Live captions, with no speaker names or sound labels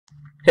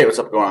Hey, what's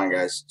up going on,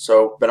 guys?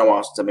 So, been a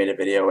while since I made a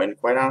video, and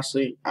quite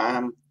honestly,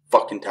 I'm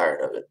fucking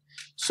tired of it.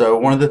 So,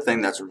 one of the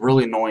things that's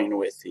really annoying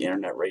with the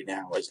internet right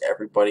now is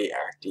everybody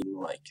acting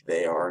like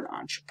they are an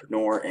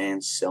entrepreneur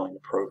and selling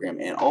a program,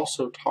 and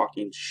also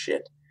talking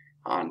shit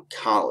on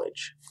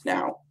college.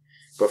 Now,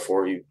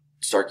 before you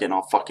start getting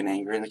all fucking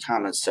angry in the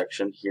comments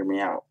section, hear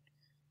me out.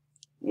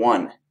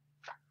 One,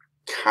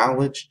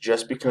 college,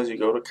 just because you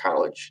go to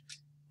college,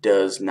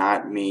 does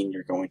not mean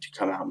you're going to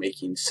come out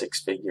making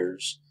six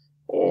figures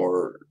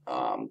or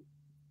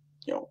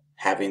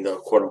having the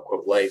quote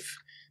unquote life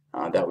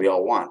that we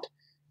all want.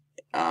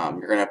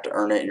 You're going to have to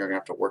earn it and you're going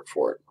to have to work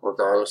for it,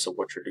 regardless of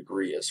what your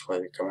degree is,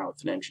 whether you come out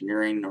with an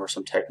engineering or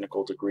some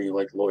technical degree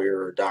like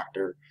lawyer or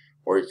doctor,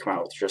 or you come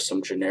out with just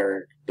some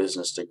generic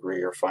business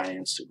degree or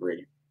finance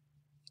degree.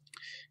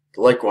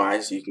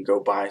 Likewise, you can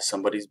go buy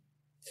somebody's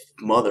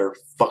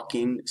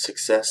motherfucking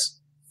success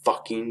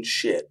fucking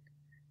shit,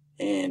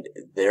 and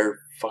their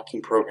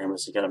fucking program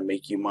is going to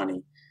make you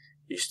money.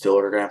 You still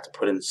are going to have to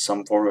put in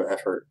some form of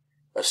effort,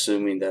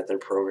 assuming that their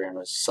program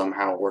is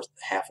somehow worth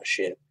half a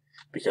shit.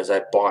 Because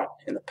I bought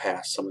in the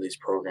past some of these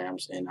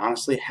programs, and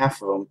honestly,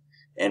 half of them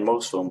and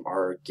most of them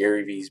are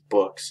Gary V's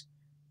books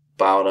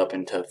biled up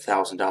into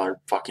 $1,000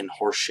 fucking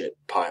horseshit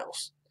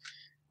piles.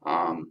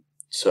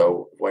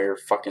 So while you're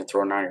fucking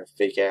throwing out your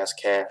fake ass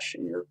cash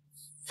and you're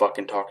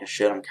fucking talking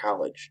shit on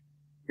college,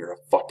 you're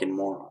a fucking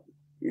moron.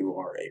 You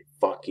are a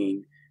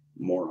fucking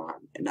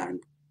moron, and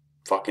I'm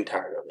fucking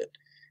tired of it.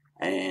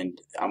 And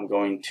I'm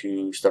going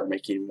to start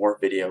making more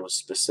videos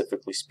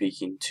specifically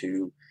speaking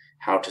to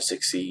how to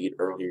succeed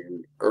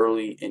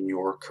early in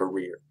your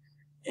career.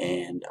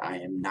 And I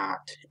am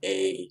not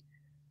a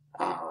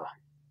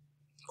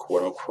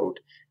quote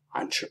unquote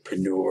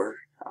entrepreneur.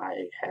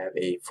 I have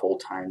a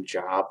full-time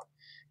job,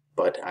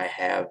 but I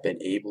have been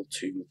able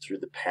to, through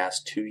the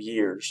past 2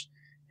 years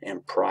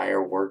and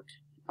prior work,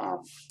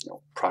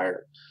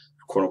 prior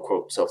quote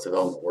unquote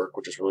self-development work,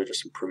 which is really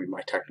just improving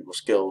my technical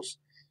skills,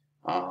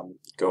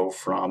 go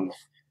from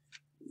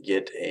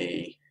get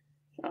a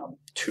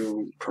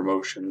 2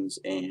 promotions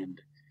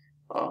and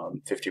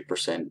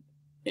 50%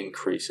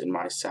 increase in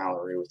my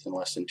salary within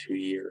less than 2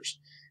 years.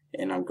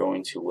 And I'm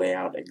going to lay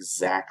out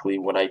exactly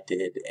what I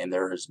did, and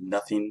there is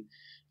nothing,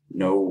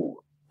 no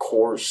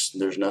course,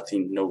 there's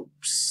nothing,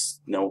 there's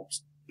no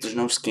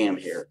scam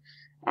here.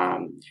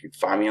 You can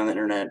find me on the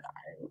internet.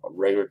 I'm a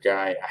regular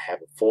guy. I have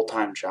a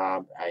full-time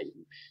job. I'm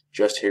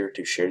just here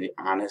to share the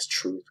honest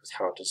truth with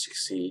how to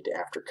succeed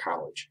after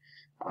college.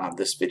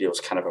 This video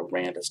is kind of a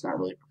rant. It's not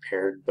really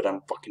prepared, but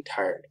I'm fucking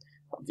tired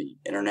of the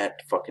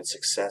internet fucking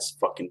success,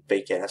 fucking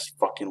fake ass,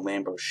 fucking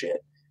Lambo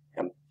shit.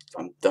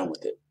 I'm done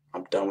with it.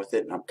 I'm done with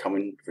it, and I'm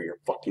coming for your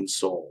fucking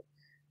soul.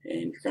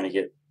 And you're gonna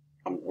get.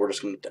 I'm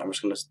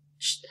just gonna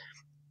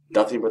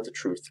nothing but the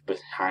truth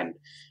behind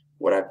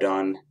what I've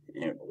done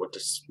and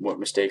what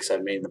mistakes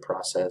I've made in the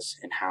process,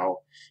 and how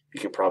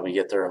you can probably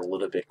get there a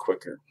little bit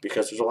quicker.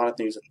 Because there's a lot of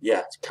things that,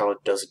 yeah, college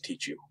doesn't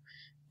teach you.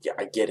 Yeah,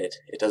 I get it.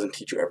 It doesn't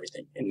teach you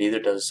everything, and neither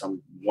does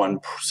some one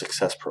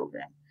success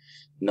program.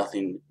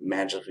 Nothing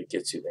magically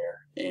gets you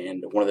there.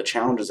 And one of the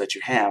challenges that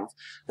you have,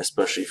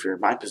 especially if you're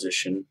in my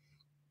position,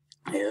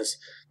 is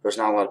there's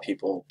not a lot of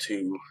people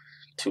to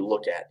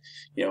look at.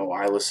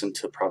 I listen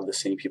to probably the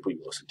same people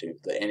you listen to,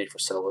 the Andy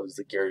Frisellas,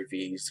 the Gary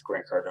V's, the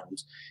Grant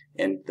Cardones,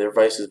 and their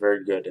advice is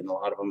very good, and a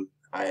lot of them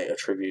I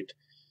attribute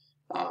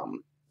a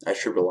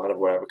lot of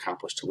what I've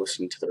accomplished to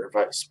listening to their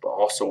advice. But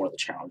also one of the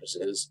challenges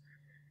is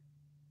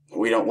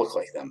we don't look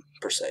like them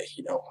per se.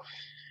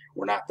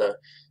 We're not the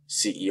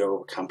CEO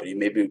of a company.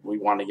 Maybe we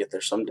want to get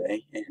there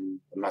someday,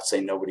 and I'm not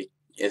saying nobody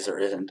is or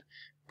isn't,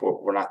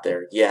 but we're not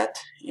there yet,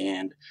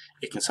 and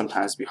it can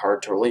sometimes be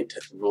hard to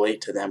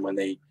relate to them when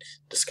they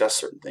discuss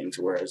certain things.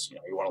 Whereas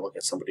you want to look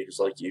at somebody who's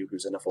like you,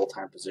 who's in a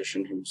full-time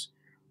position, who's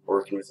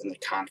working within the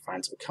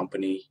confines of a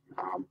company,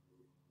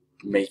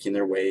 making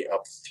their way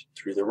up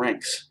through the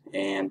ranks.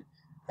 And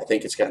I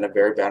think it's gotten a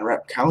very bad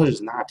rep. College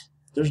is not.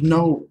 There's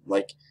no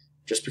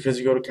just because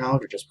you go to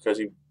college or just because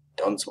you've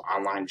done some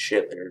online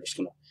shit that you're just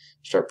gonna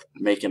start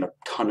making a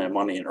ton of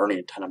money and earning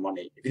a ton of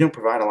money. If you don't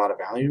provide a lot of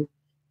value,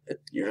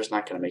 you're just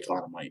not going to make a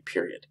lot of money,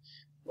 period.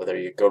 Whether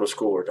you go to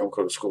school or don't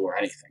go to school or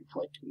anything.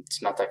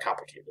 It's not that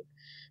complicated.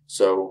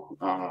 So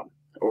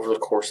over the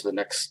course of the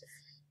next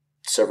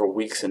several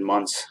weeks and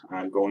months,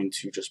 I'm going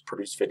to just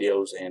produce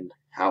videos and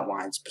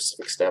outline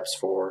specific steps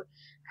for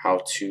how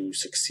to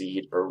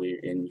succeed early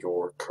in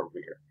your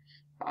career.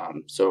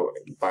 So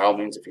by all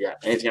means, if you got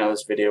anything out of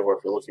this video, or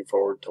if you're looking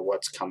forward to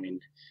what's coming,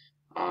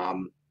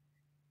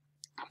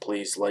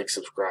 please like,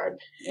 subscribe,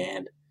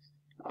 and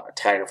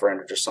tag a friend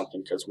or just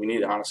something, because we need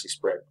to honestly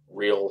spread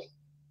real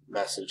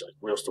message,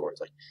 real stories.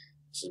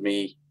 This is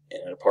me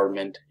in an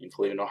apartment in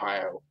Cleveland,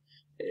 Ohio.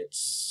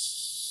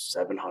 It's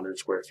 700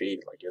 square feet.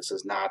 This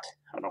is not,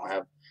 I don't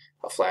have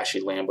a flashy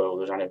Lambo.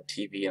 There's not a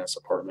TV in this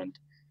apartment.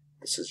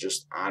 This is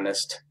just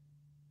honest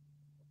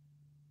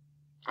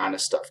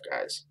stuff,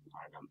 guys.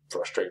 I'm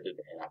frustrated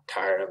and I'm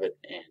tired of it,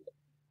 and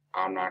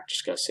I'm not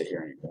just going to sit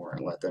here anymore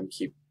and let them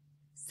keep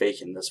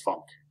faking this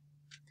funk.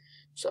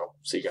 So,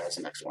 see you guys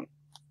in the next one.